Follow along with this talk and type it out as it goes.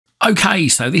Okay,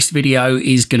 so this video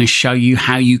is going to show you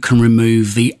how you can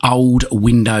remove the old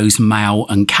Windows Mail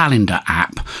and Calendar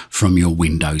app from your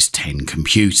Windows 10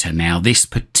 computer. Now, this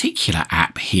particular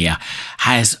app here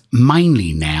has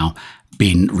mainly now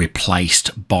been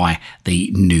replaced by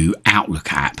the new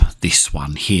Outlook app, this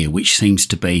one here, which seems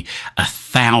to be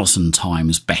 1,000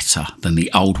 times better than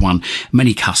the old one.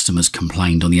 Many customers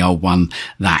complained on the old one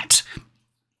that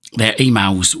their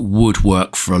emails would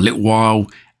work for a little while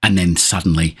and then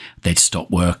suddenly they'd stop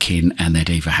working and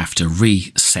they'd either have to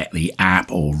reset the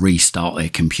app or restart their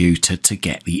computer to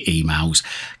get the emails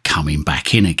coming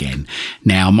back in again.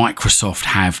 Now, Microsoft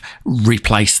have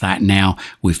replaced that now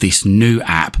with this new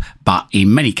app, but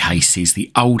in many cases,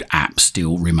 the old app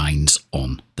still remains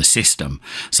on the system.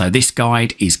 So this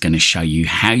guide is going to show you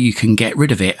how you can get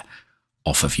rid of it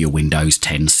off of your Windows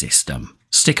 10 system.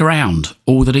 Stick around,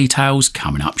 all the details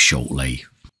coming up shortly.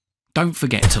 Don't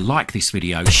forget to like this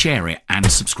video, share it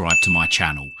and subscribe to my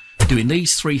channel. Doing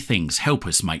these three things help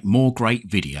us make more great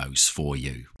videos for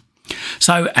you.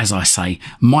 So as I say,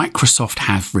 Microsoft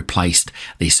have replaced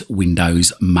this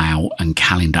Windows Mail and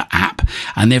Calendar app,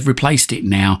 and they've replaced it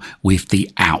now with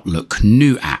the Outlook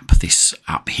new app, this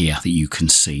up here that you can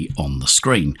see on the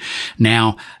screen.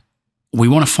 Now, we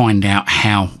want to find out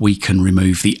how we can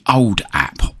remove the old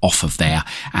app off of there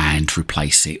and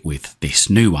replace it with this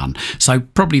new one. So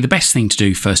probably the best thing to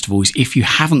do first of all is, if you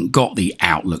haven't got the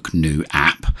Outlook new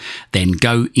app, then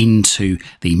go into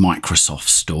the Microsoft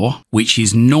Store, which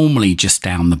is normally just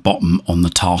down the bottom on the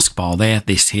taskbar there,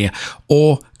 this here,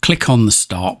 or click on the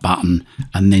Start button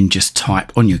and then just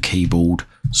type on your keyboard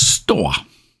Store.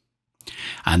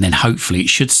 And then hopefully it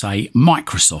should say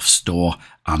Microsoft Store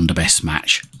under Best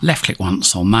Match. Left click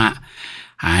once on that,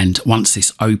 and once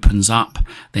this opens up,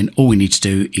 then all we need to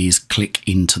do is click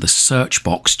into the search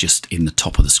box just in the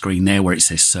top of the screen there where it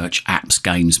says Search Apps,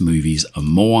 Games, Movies and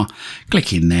More.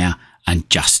 Click in there and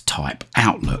just type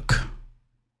Outlook.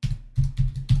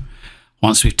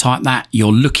 Once we've typed that,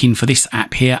 you're looking for this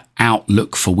app here,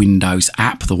 Outlook for Windows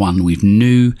app, the one with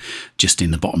new, just in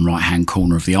the bottom right hand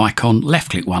corner of the icon.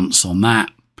 Left click once on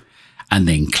that and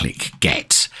then click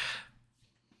Get.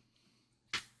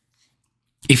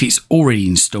 If it's already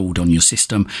installed on your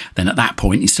system, then at that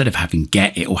point, instead of having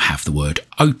Get, it will have the word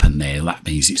Open there. That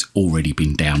means it's already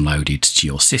been downloaded to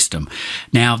your system.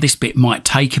 Now, this bit might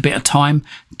take a bit of time.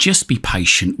 Just be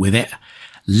patient with it.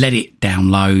 Let it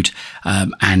download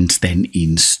and then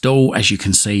install. As you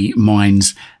can see,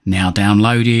 mine's now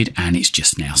downloaded and it's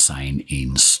just now saying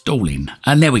installing.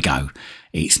 And there we go.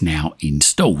 It's now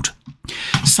installed.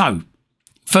 So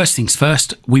first things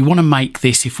first, we want to make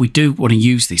this, if we do want to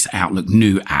use this Outlook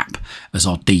new app as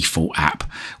our default app,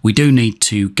 we do need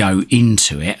to go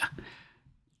into it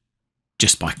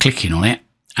just by clicking on it.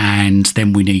 And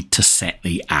then we need to set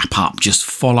the app up. Just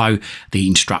follow the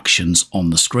instructions on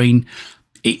the screen.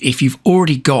 If you've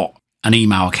already got an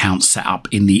email account set up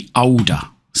in the older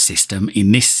system,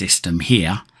 in this system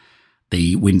here,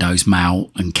 the Windows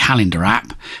Mail and Calendar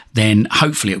app, then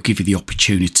hopefully it'll give you the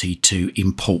opportunity to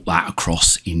import that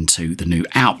across into the new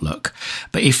Outlook.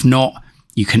 But if not,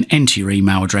 you can enter your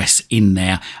email address in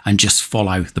there and just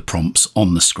follow the prompts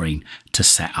on the screen to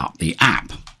set up the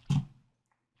app.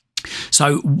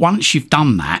 So once you've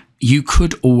done that, you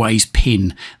could always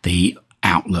pin the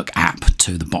Outlook app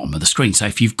to the bottom of the screen. So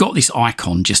if you've got this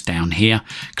icon just down here,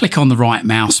 click on the right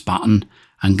mouse button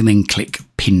and then click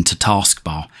Pin to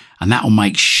Taskbar, and that will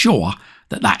make sure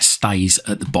that that stays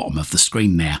at the bottom of the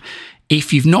screen there.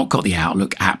 If you've not got the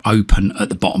Outlook app open at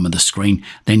the bottom of the screen,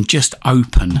 then just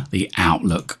open the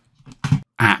Outlook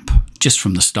app just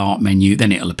from the Start menu,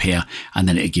 then it'll appear and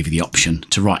then it'll give you the option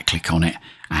to right click on it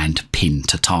and pin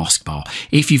to taskbar.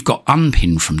 If you've got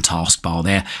unpinned from taskbar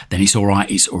there, then it's all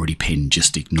right, it's already pinned,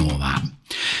 just ignore that.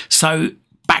 So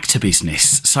back to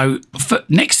business. So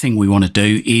next thing we want to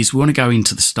do is we want to go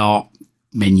into the Start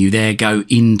menu there, go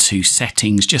into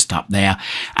Settings just up there,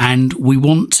 and we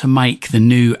want to make the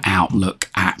new Outlook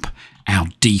app our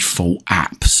default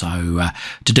app. So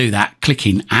to do that, click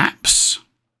in Apps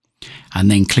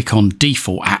and then click on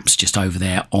Default Apps just over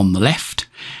there on the left.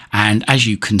 And as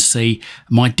you can see,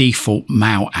 my default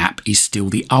Mail app is still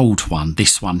the old one,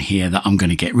 this one here that I'm going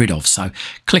to get rid of. So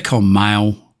click on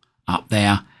Mail up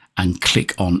there and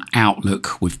click on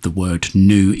Outlook with the word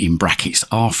new in brackets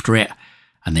after it.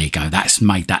 And there you go, that's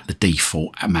made that the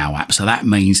default Mail app. So that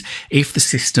means if the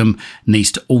system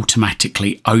needs to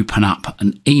automatically open up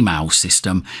an email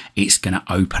system, it's going to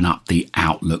open up the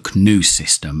Outlook new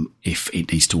system if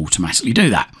it needs to automatically do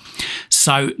that.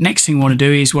 So next thing we want to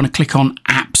do is we want to click on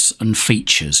Apps and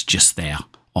Features just there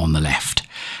on the left.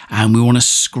 and we want to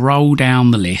scroll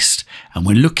down the list, and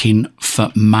we're looking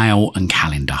for mail and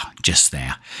calendar just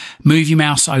there. Move your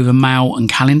mouse over mail and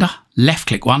calendar, left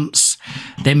click once,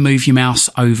 then move your mouse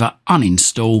over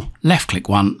uninstall, left click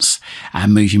once,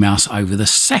 and move your mouse over the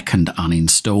second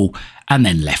uninstall and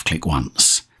then left click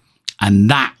once. And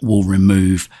that will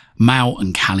remove mail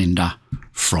and calendar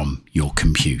from your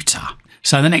computer.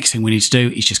 So the next thing we need to do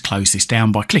is just close this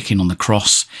down by clicking on the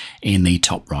cross in the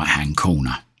top right hand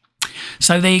corner.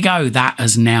 So there you go, that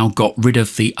has now got rid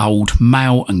of the old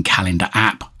mail and calendar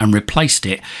app and replaced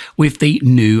it with the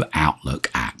new Outlook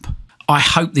app. I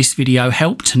hope this video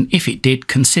helped, and if it did,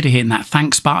 consider hitting that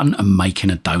thanks button and making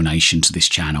a donation to this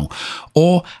channel.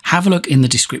 Or have a look in the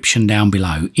description down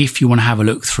below if you want to have a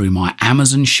look through my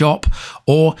Amazon shop,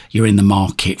 or you're in the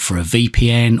market for a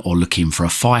VPN or looking for a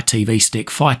Fire TV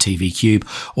stick, Fire TV Cube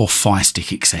or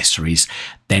Firestick accessories,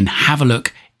 then have a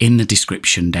look in the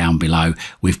description down below.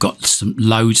 We've got some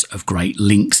loads of great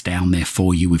links down there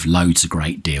for you with loads of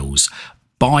great deals.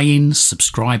 Buying,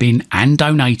 subscribing and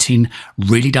donating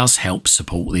really does help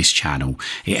support this channel.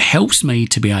 It helps me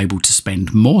to be able to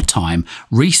spend more time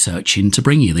researching to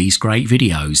bring you these great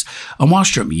videos. And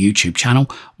whilst you're at my YouTube channel,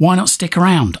 why not stick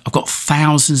around? I've got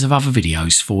thousands of other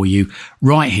videos for you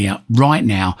right here, right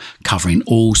now, covering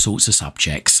all sorts of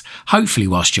subjects. Hopefully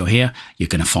whilst you're here, you're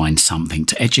going to find something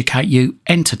to educate you,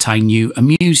 entertain you,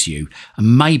 amuse you,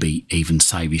 and maybe even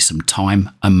save you some time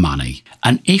and money.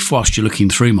 And if whilst you're looking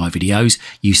through my videos,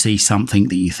 you see something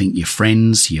that you think your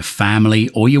friends, your family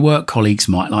or your work colleagues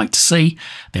might like to see,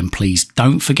 then please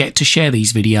don't forget to share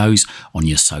these videos on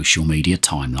your social media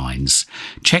timelines.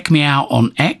 Check me out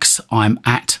on X, I'm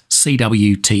at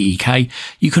CWTEK.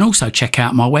 You can also check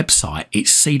out my website,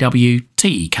 it's cwtek.co.uk.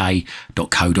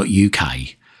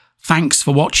 Thanks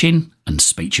for watching and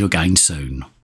speak to you again soon.